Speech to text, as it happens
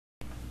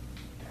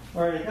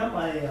All right, I got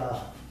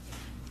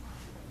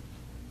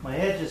my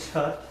edges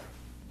cut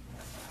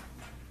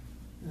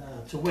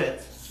to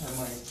width,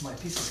 or my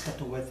piece is cut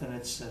to width, and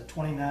it's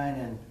 29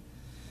 and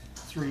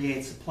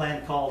 3/8. The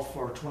plan called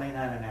for 29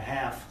 and a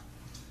half,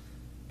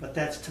 but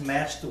that's to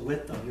match the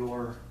width of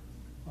your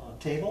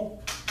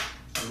table,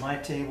 and my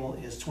table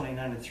is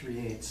 29 and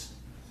 3/8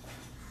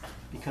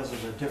 because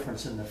of the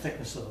difference in the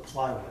thickness of the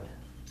plywood.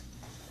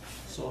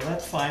 So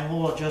that's fine,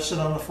 we'll adjust it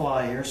on the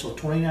fly here. So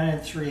 29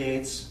 and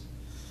 3/8.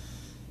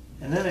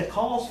 And then it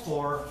calls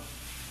for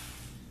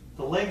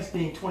the legs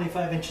being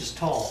 25 inches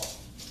tall.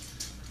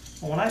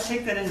 Well, when I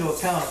take that into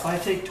account, if I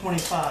take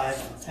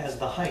 25 as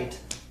the height,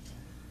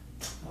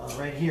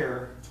 right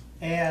here,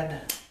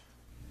 add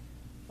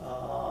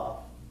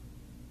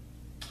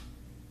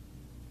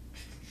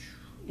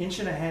inch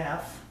and a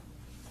half,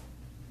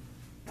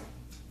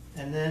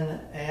 and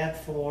then add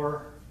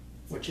 4,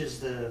 which is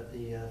the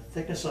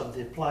thickness of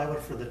the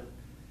plywood for the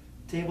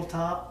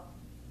tabletop,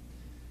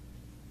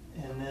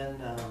 and then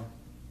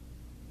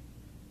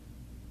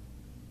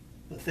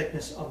the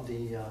thickness of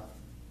the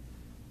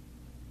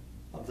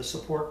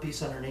support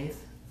piece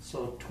underneath.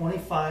 So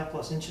 25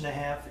 plus inch and a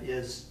half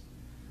is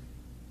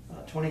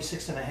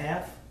 26 and a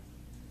half.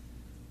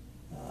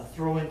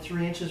 Throw in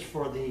 3 inches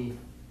for the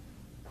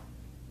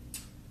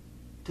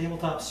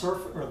tabletop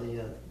surface, or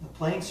the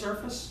playing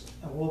surface,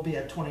 and we'll be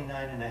at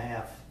 29 and a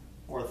half,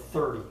 or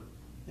 30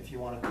 if you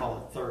want to call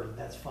it 30,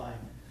 that's fine,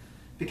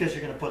 because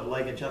you're going to put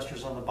leg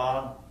adjusters on the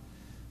bottom,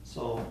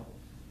 so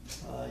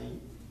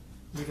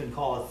you can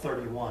call it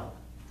 31.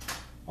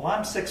 Well,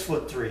 I'm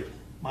 6'3".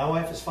 My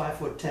wife is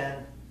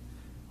 5'10".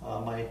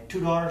 My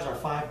 2 daughters are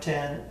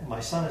 5'10", and my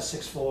son is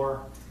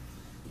 6'4".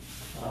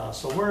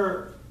 So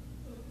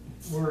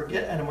we're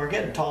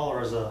getting taller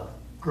as a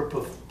group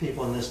of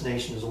people in this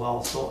nation as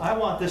well. So I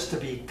want this to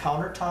be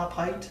countertop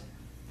height,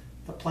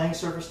 the playing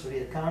surface to be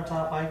at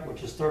countertop height,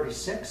 which is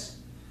 36.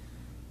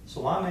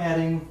 So I'm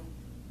adding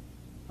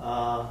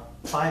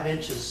 5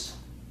 inches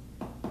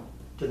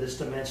to this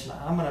dimension.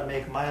 I'm going to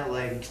make my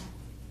leg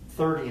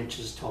 30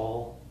 inches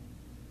tall.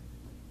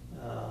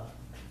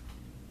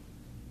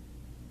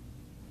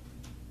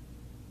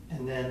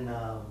 And then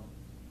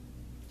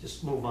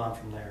just move on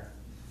from there.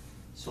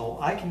 So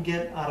I can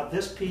get out of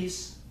this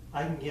piece,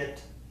 I can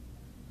get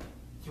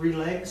 3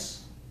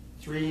 legs,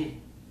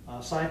 3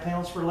 side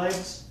panels for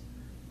legs,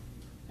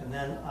 and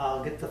then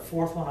I'll get the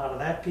 4th one out of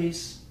that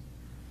piece,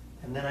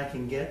 and then I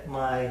can get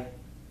my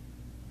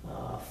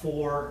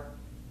 4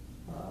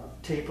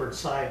 tapered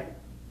side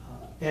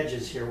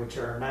edges here, which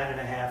are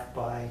 9.5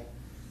 by,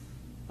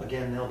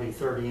 again, they'll be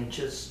 30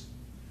 inches.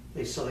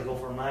 So they go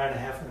from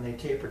 9.5 and they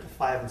taper to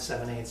 5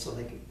 7/8, so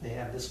they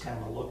have this kind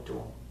of a look to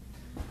them,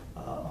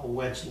 a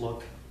wedge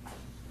look,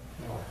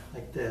 you know,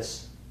 like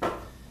this.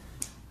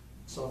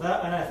 So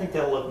that, and I think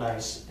that'll look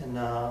nice, and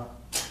that's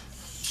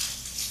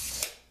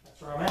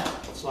where I'm at.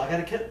 So I got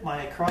to get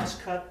my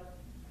cross-cut,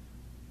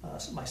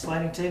 my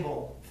sliding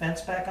table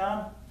fence back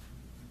on,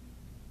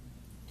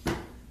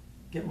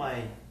 give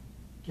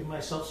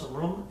myself some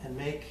room, and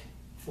make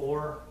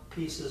 4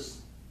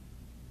 pieces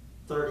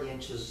 30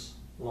 inches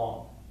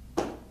long.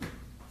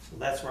 So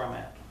that's where I'm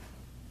at.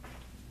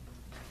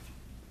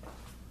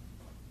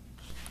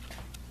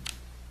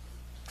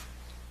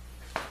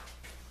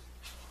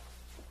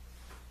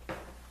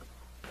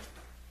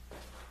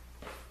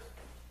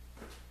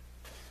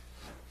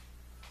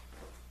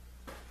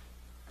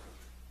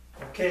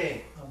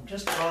 Okay, I'm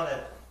just about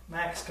at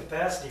max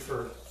capacity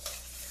for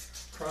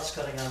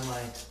cross-cutting on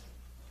my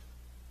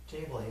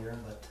table here,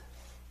 but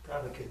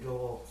probably could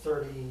go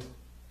 30,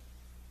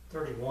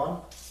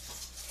 31.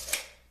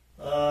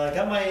 I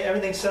got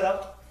everything set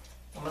up.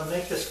 I'm going to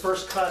make this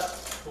first cut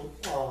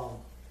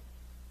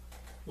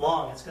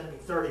long. It's going to be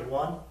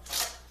 31.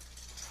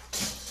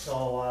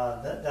 So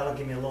that'll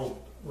give me a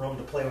little room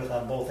to play with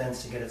on both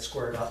ends to get it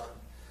squared up.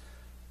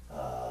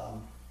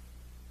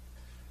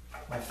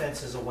 My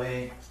fence is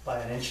away by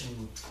an inch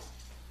and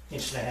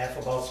a half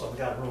about, so I've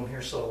got room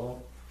here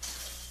so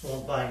it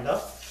won't bind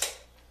up.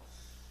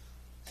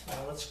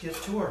 So let's get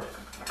to her.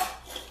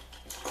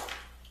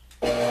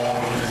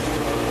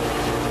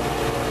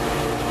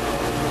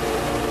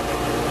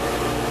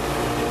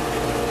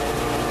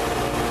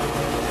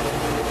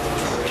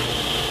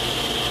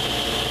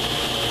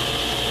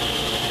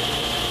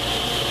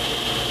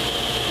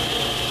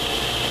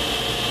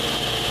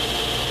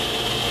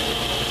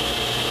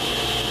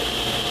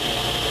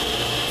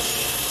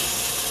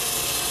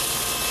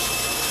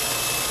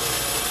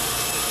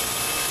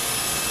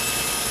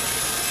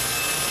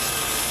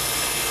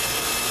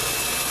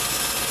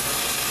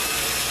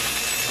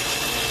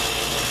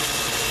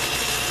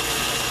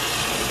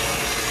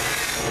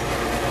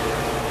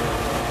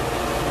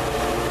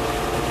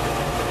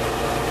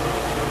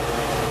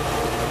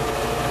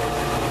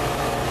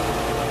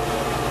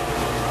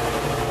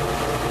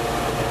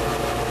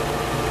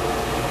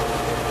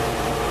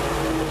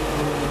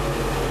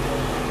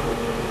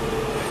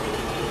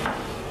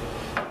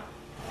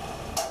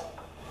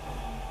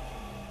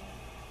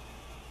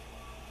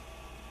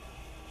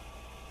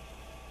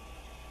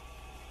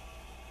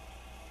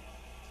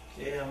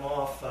 Okay, I'm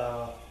off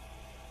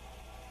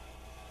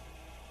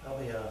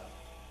probably a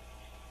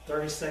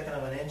 32nd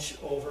of an inch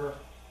over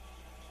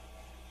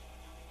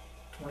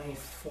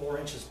 24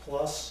 inches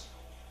plus.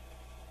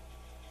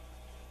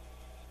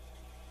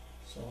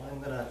 So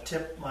I'm going to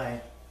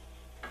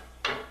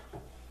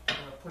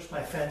push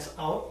my fence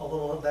out a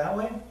little that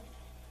way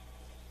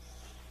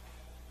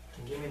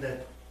to give me the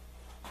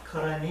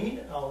cut I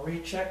need. I'll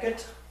recheck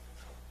it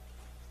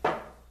and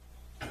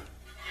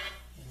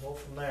go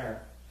from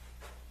there.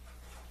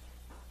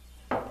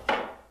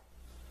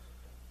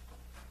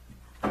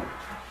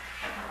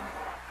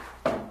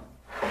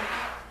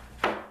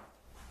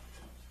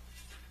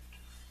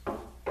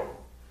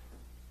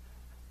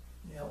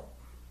 Yep,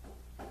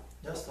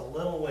 just a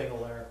little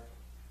wiggle there,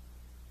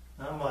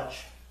 not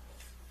much.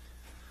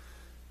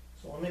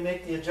 So let me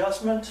make the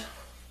adjustment.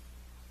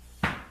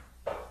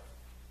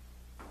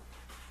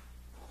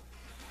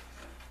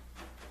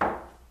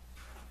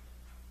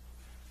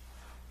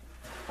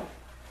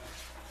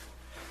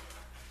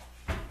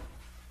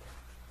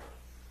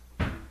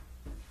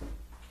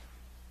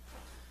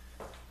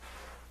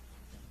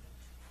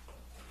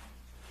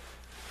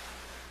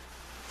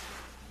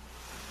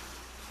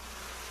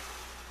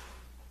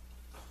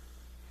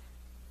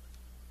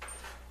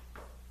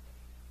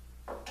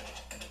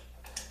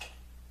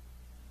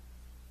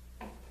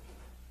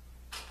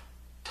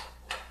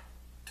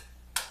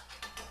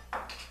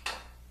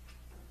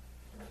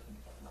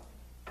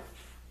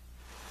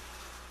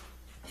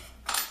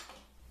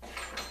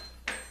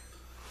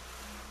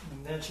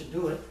 And that should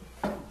do it.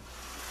 There's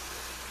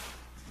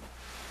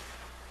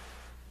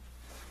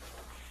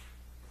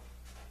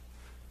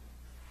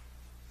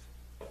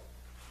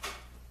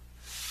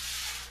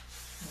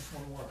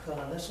one more cut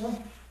on this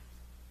one.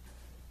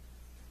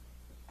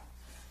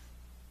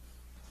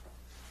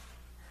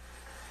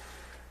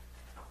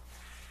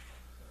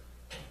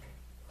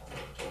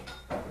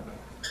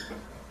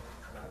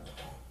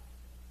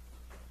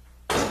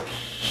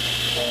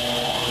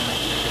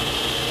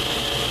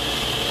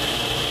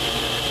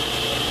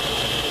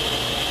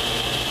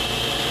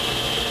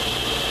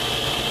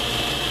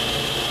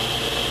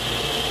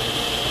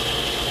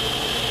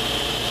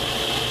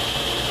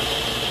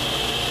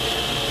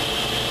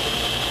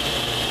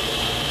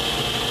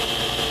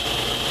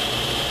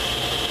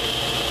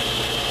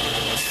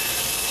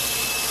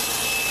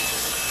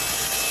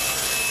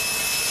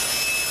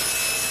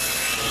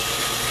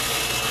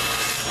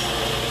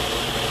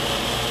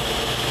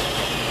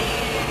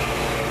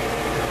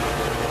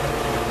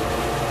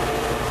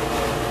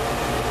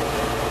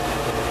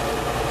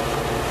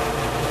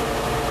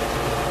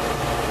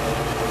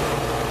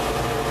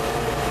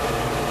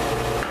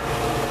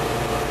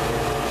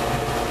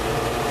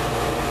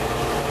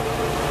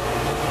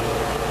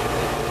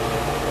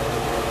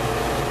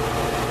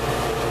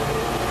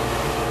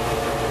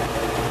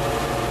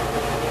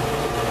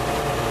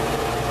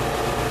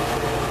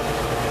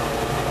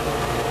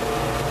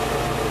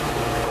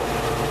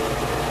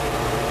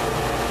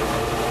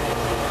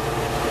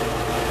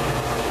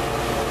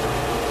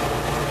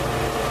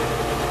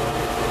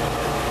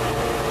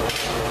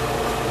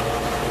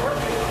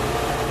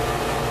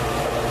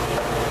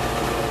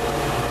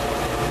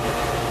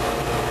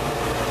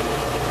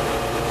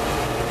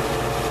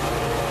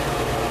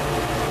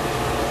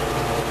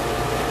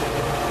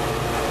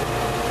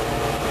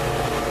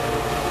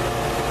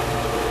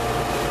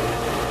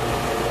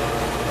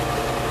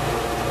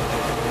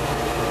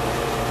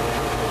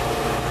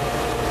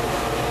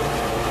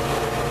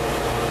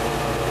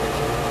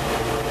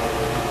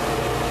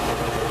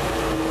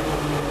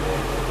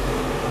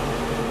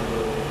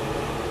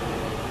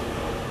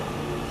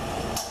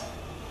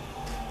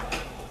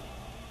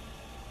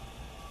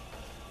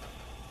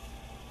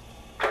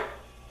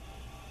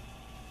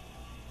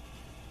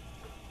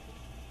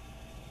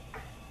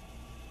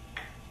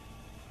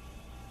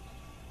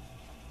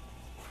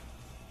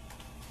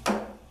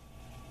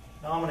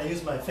 Now I'm going to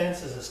use my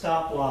fence as a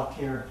stop block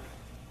here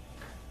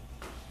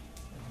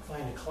and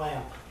find a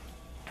clamp.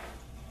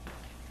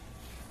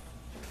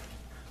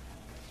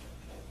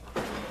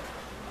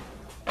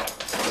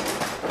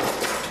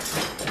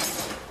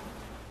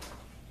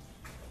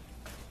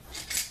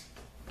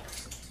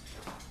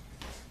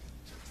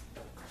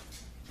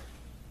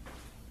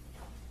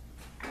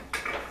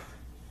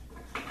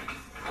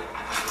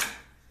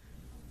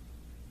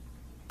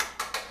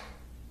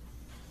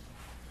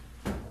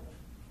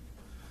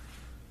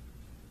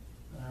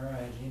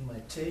 Need my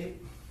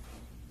tape.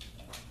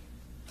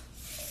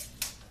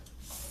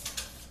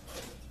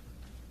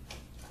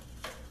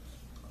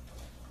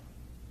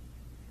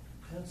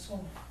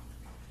 Pencil.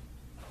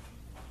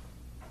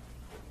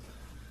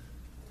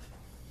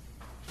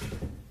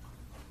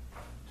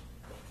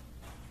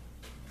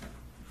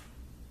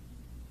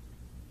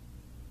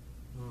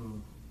 I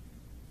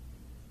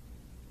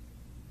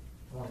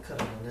want to cut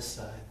it on this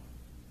side.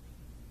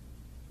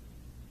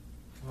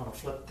 I want to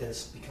flip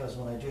this because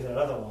when I do that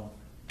other one,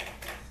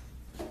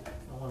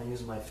 I want to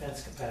use my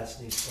fence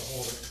capacities to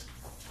hold it.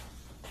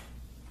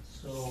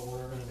 So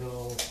we're going to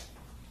go,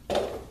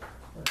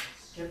 let's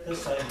skip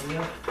this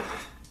idea.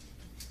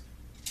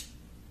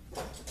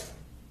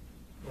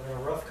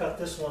 cut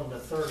this one to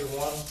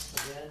 31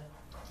 again.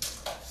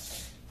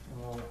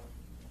 And we'll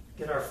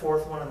get our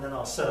fourth one, and then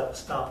I'll set up a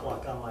stop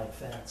block on my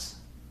fence.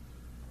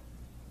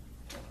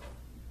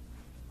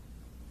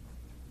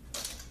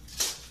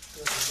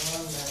 There's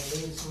one that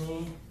leaves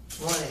me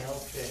 20,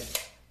 okay.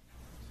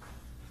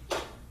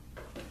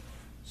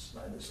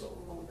 Slide this over a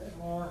little bit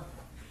more.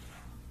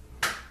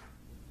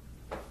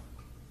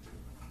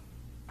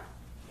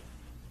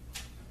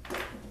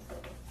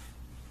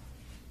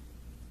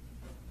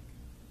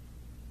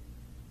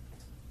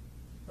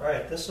 All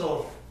right, this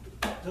will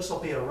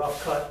be a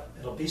rough cut.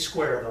 It'll be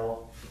square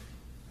though,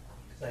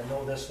 because I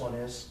know this one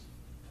is.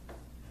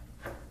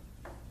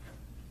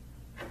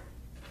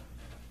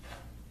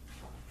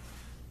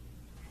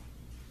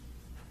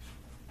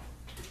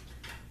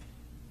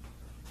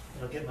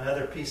 I'll get my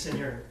other piece in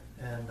here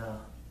and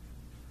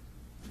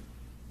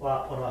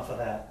lop one off of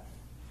that.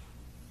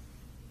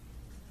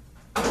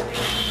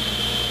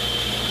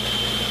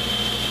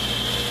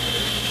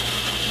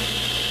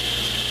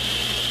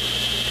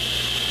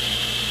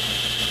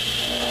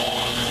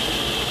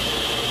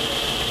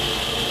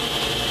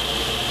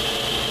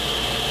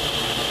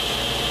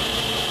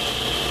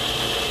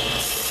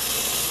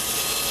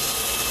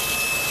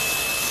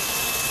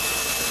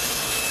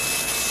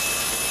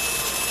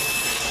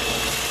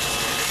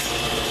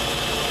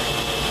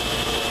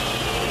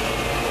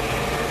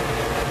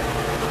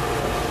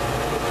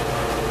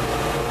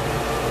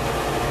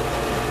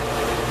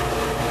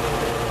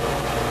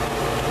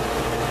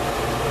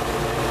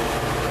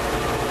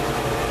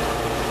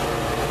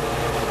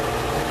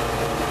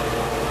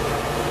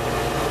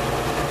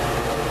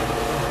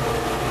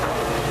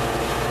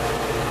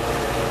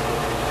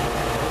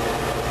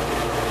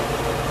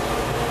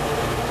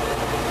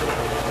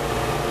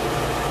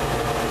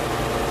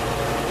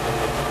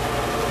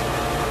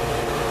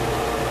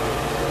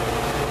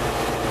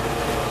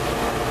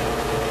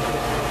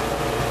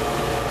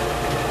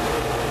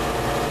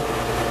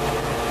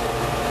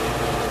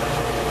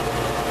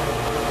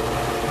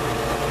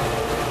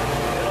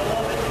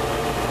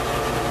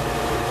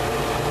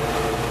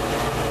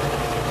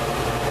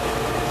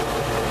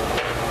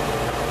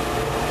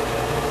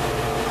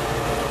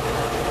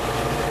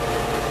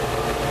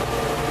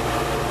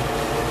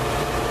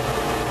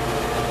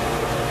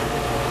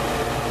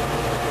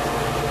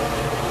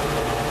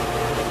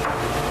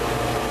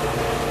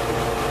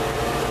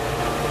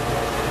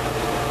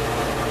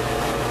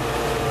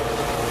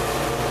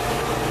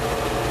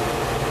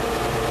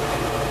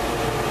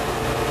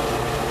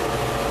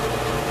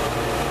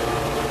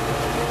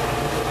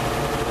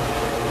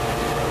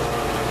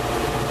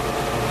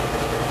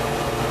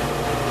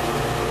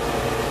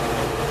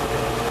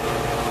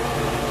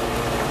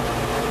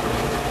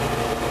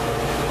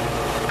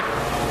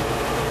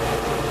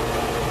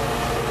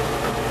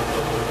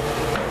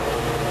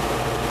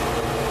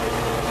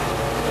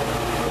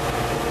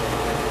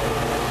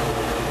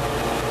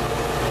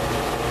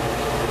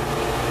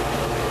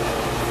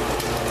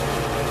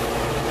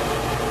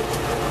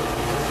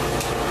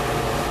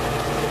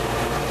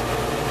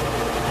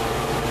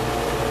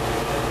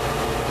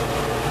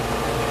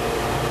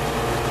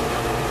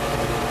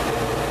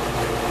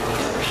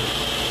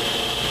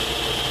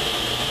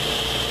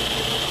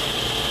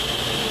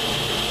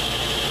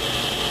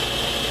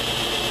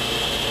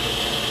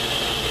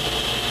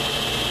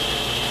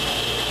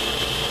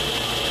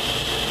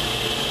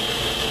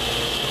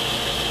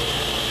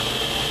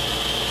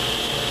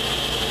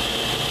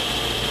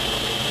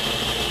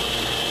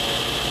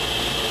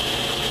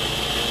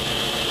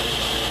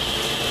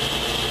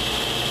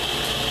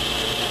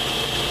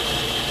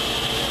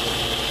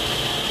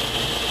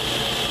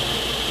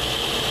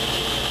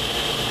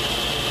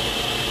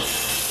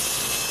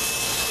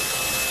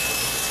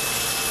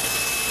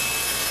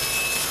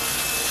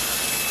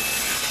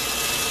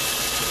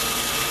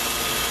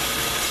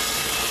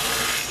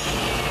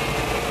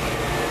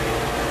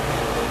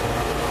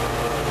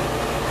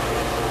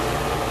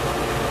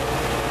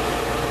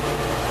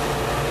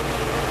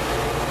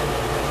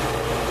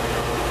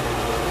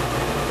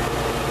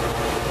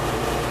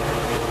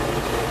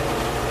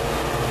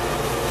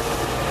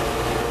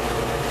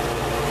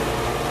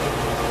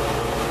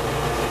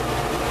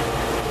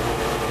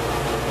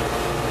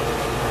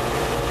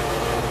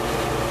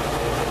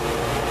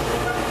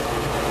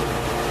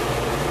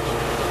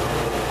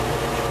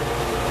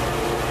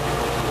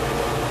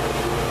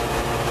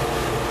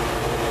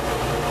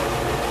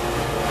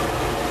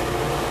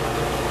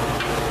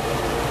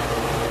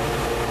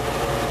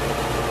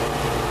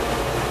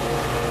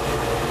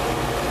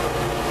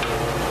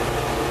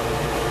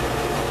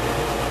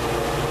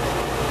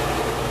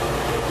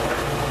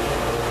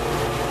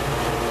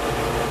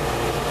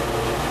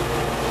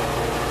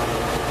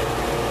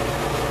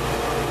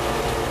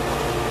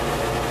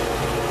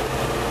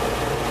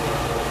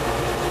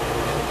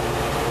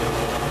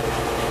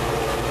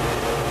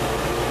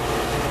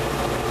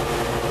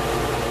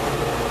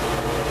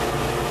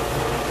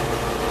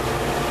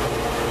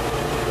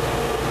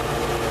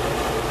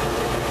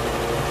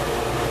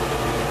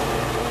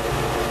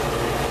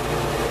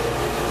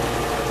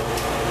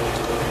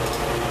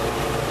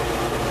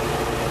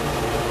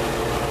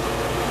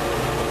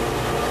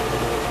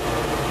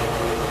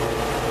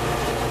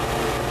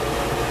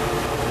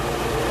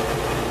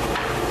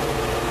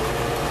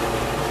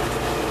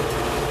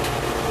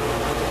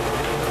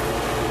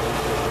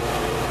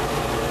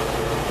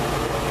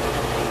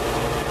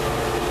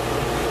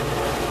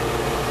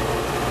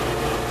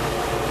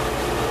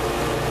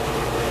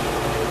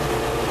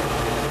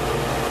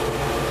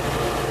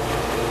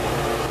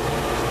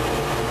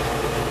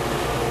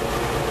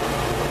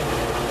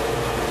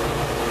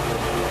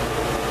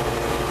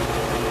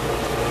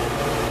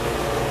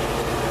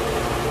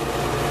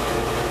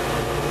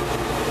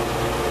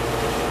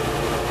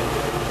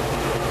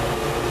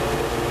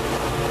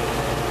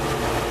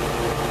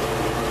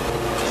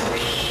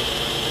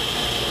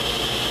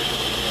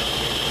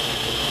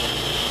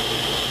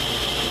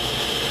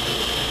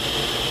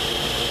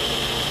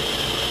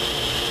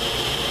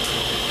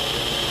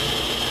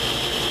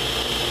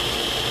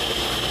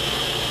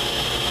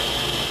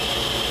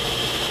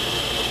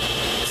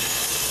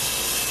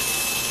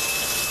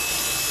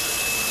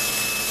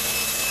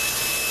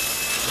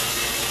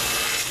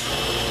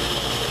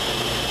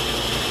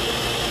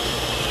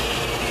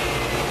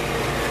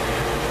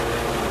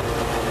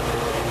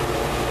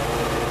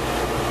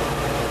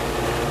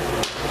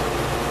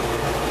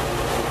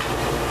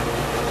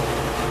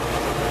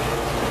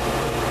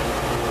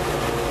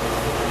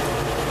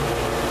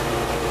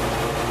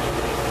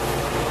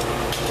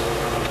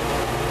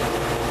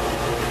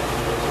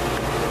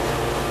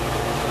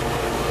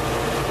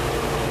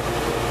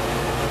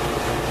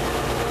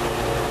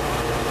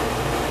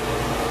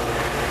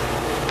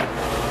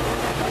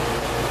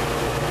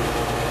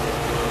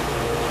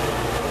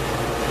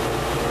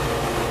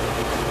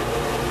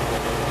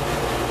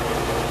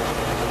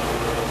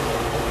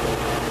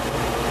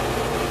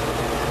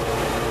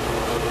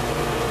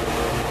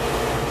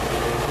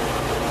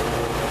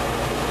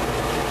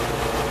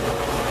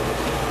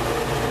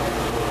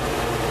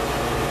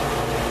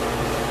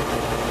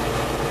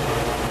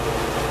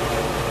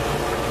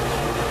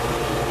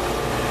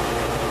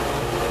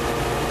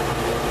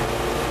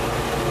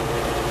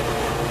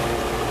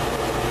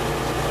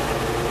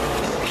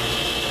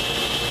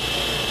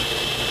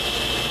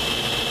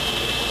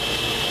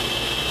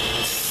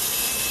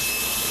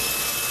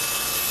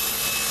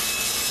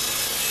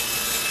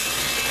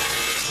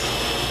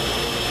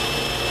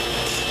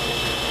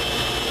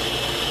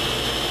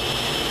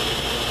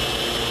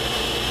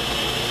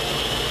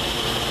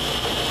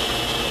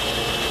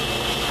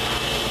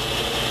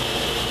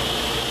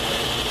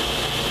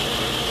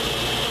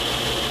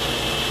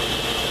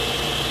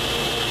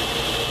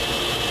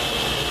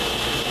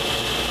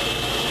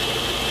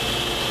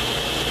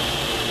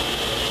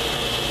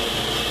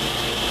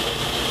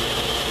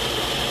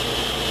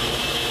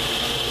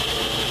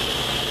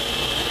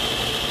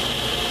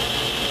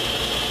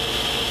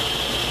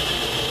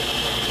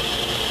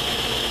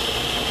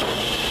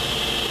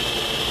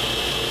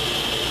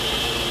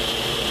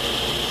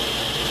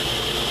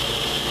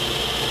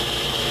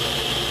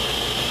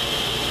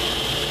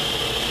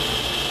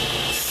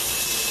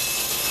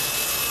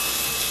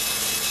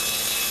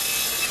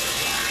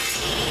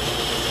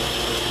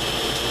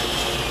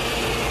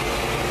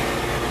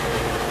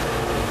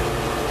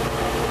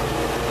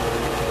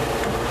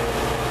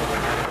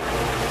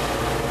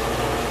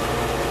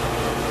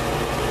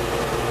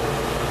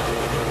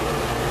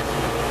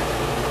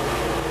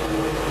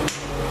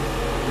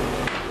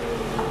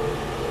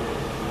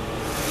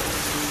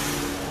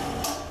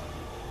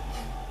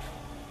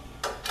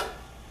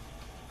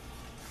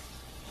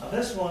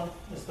 this one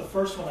is the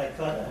first one I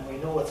cut, and we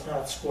know it's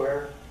not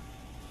square.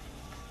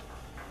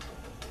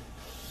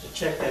 I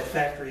checked that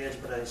factory edge,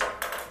 but I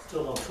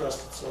still don't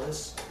trust it. So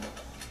this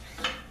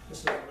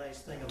is a nice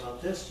thing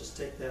about this. Just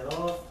take that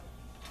off.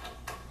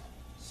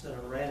 Set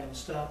a random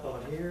stop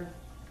out here.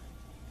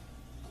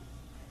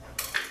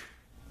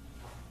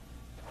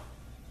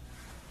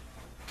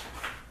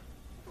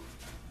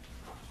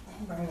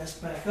 Bring this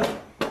back up.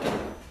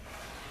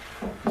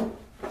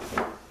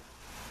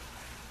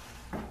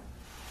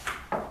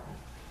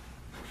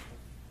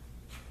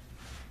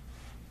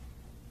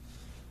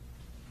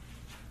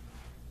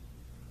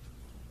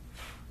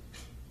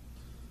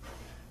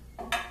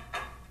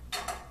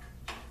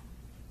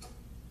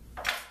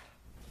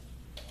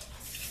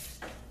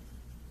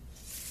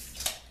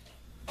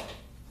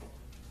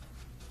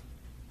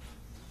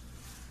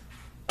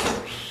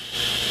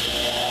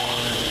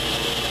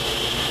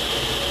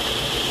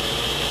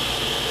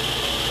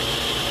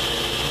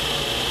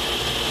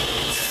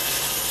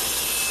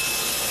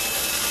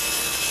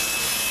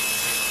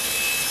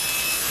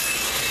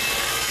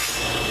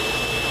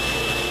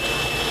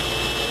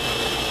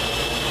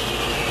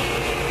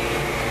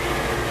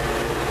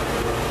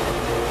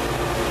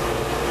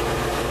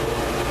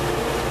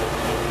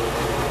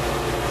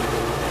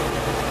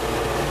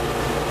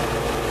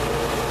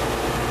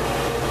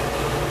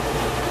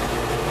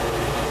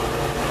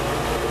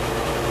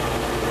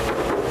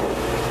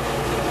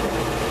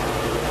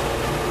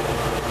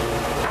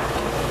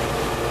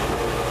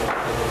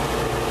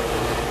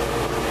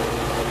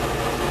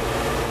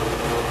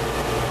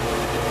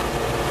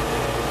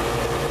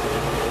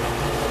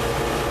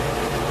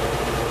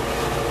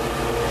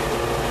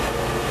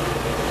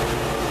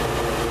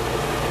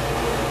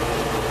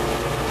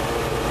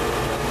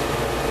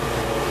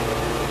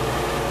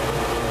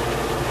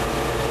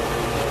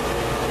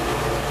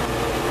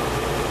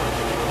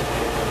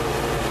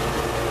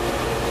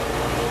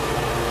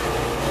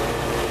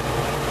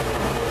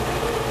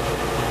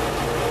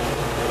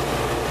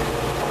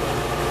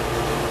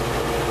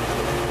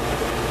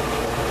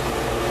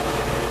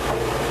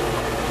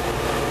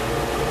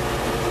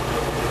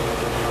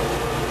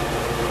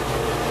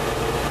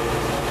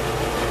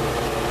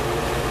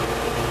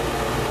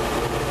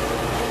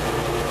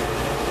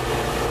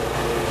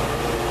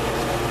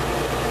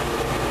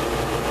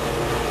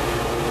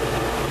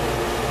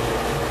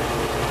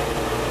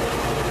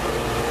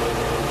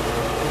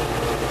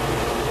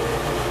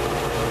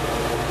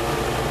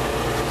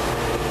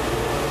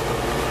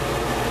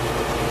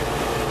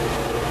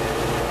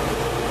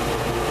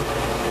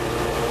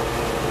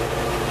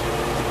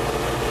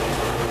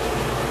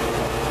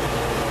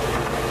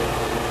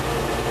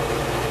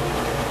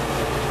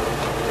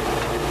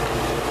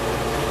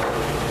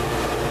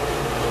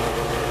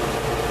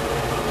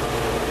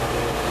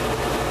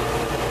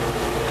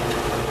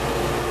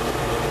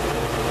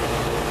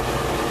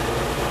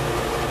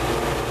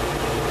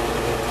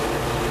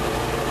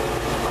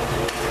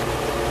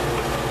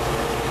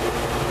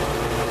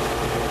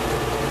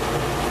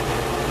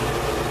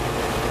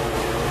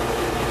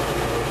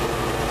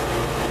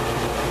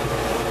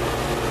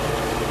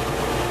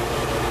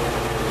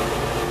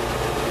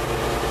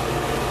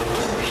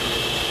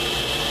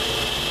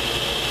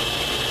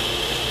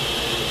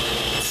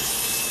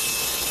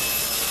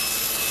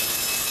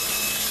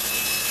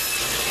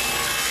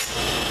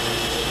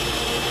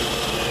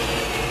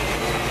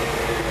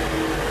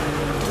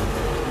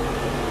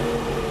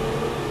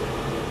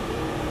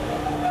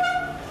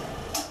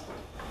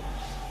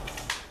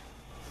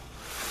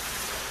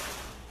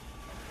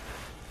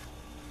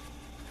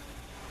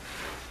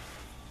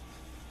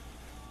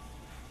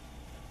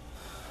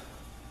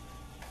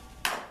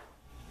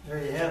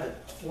 There you have it,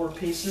 4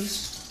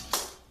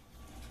 pieces,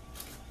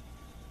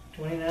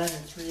 29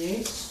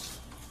 3/8.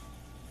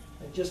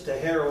 Just a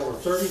hair over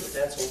 30, but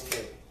that's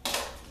okay.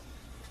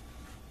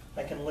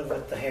 I can live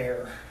with the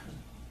hair.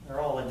 They're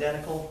all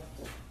identical.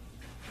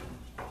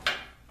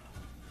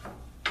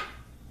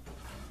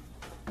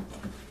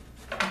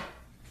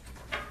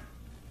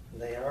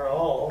 They are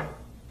all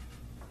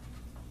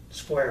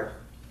square.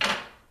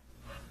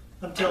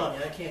 I'm telling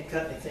you, I can't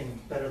cut anything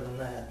better than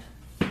that.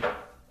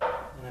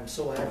 And I'm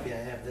so happy I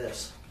have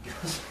this,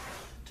 because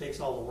it takes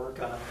all the work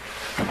out of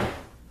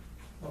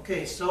it.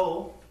 Okay,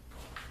 so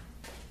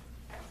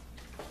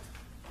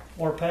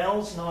 4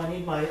 panels. Now I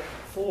need my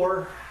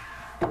 4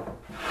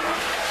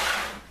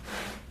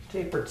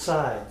 tapered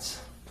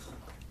sides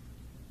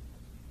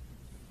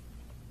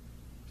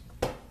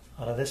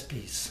out of this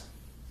piece.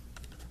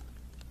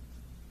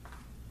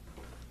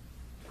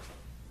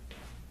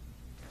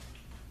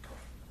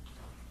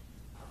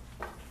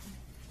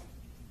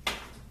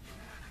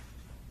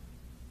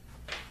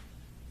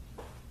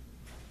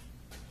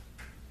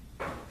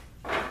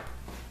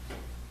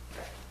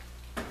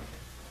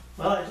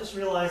 Well, I just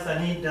realized I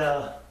need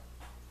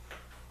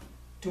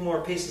 2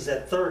 more pieces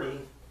at 30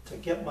 to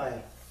get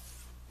my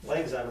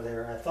legs out of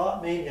there. I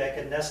thought maybe I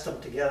could nest them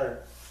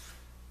together,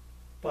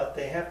 but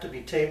they have to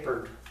be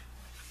tapered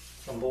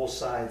from both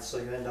sides, so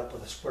you end up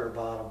with a square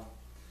bottom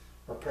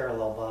or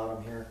parallel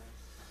bottom here.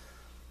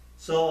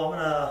 So I'm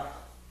gonna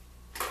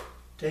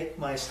take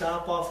my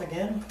stop off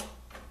again.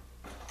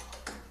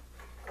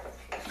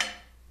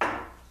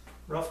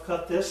 Rough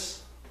cut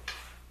this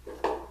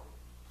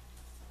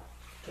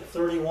to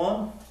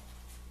 31.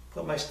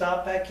 Put my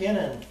stop back in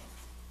and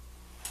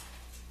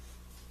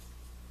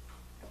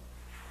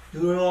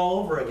do it all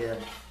over again.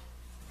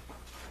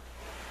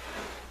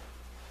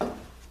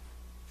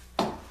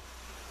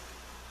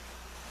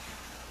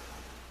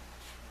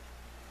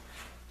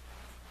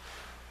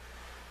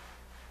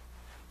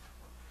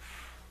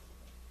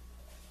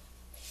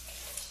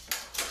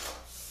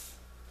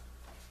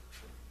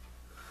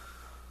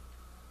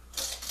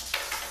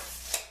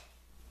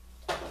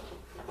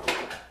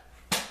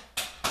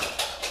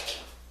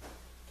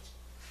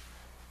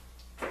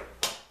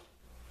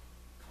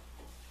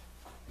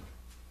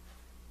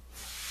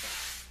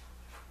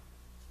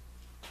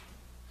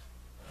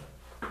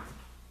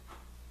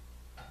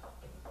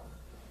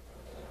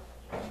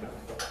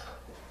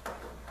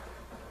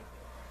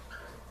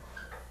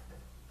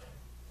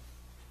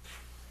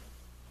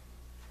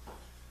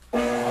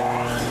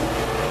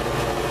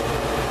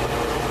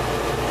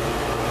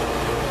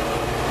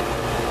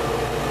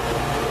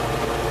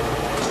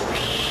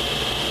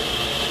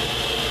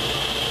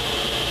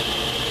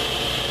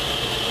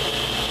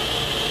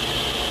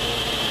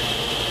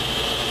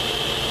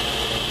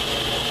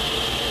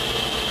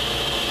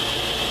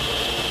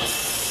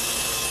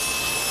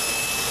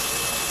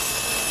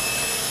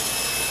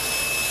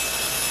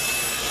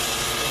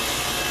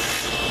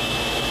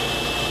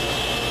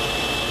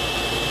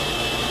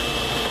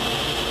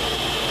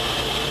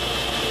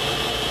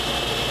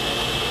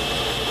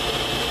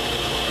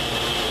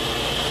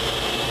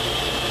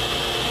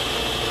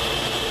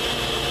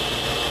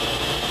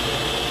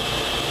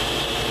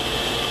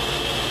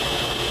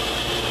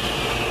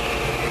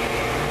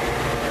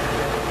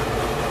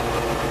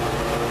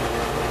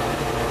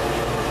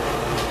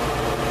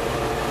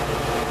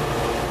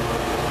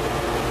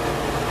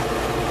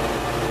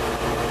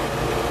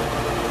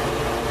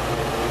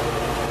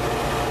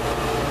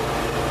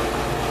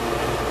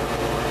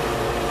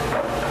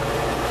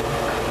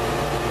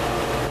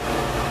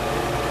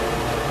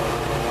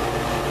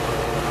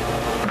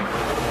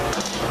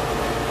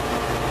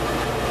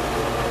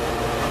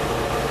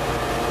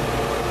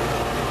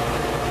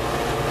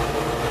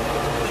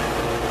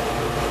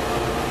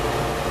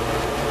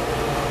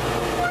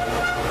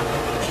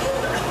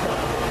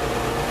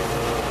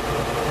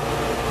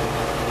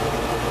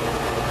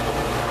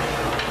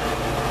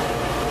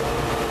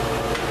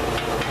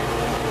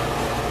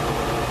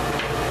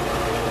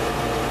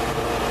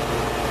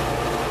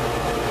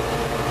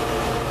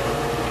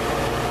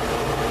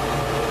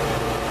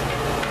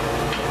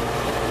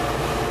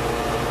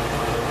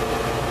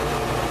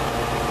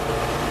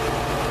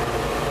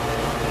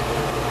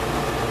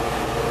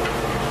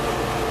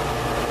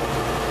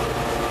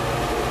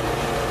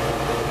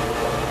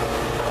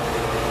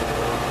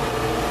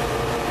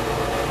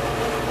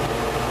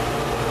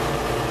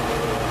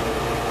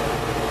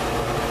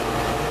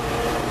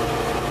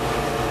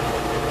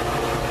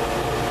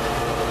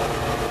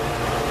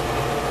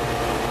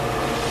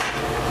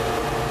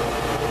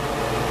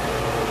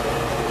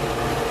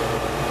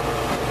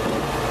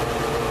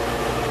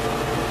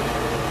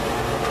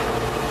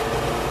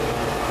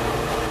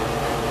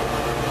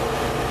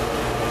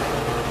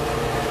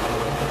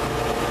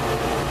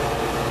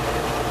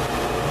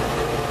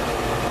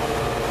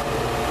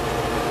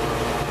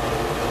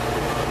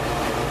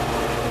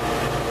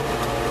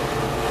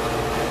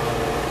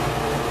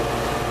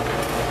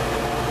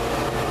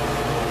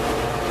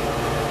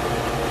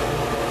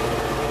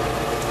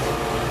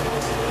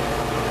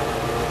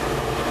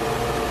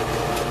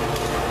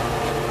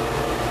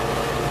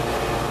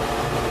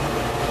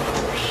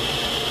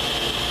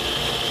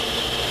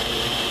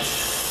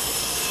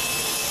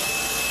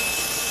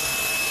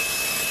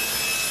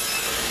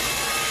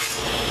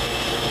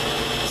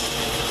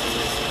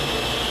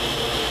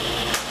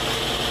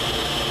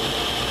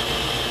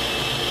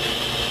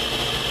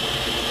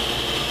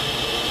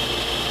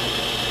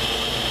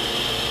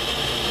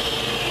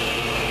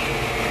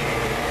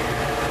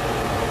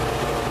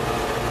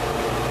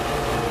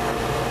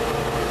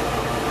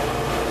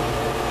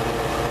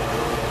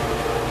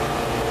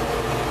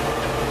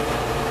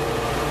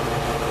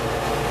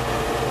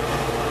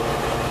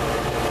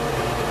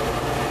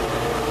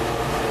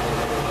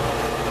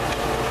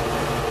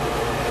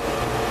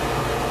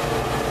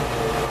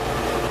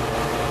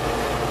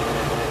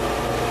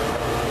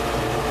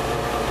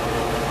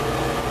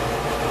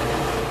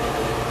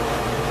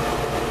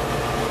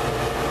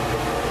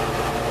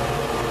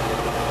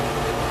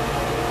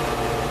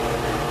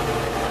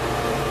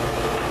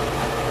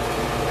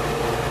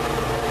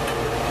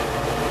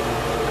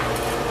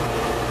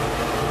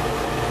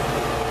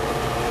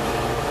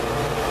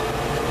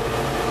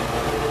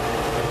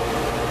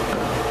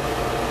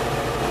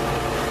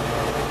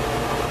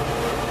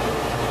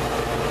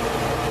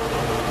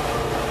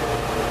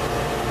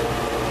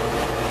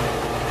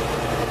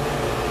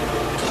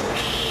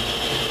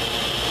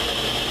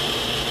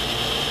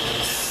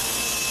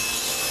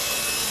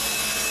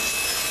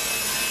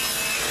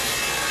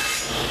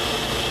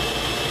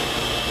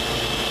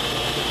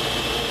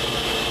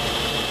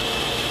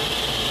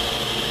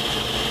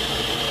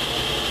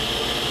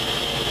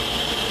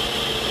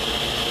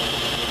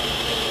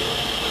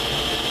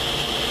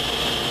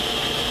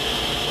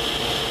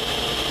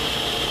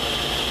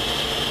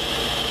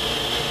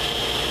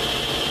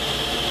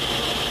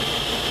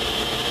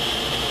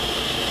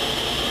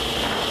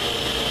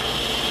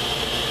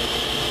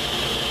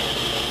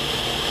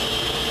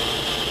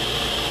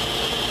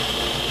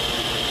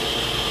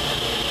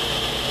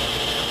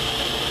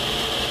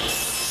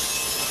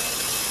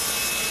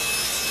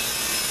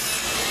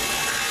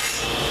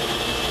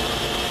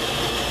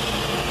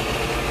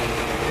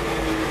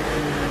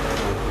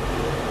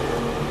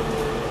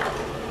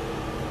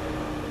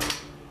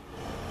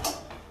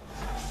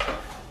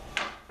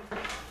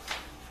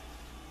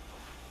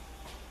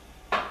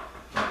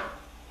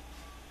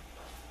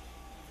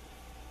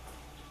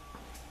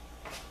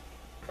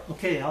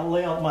 Okay, I'll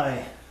lay out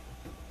my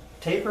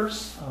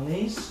tapers on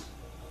these,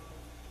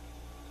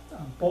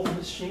 on both of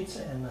the sheets,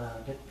 and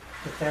get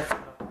that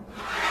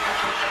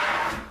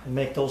and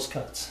make those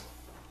cuts.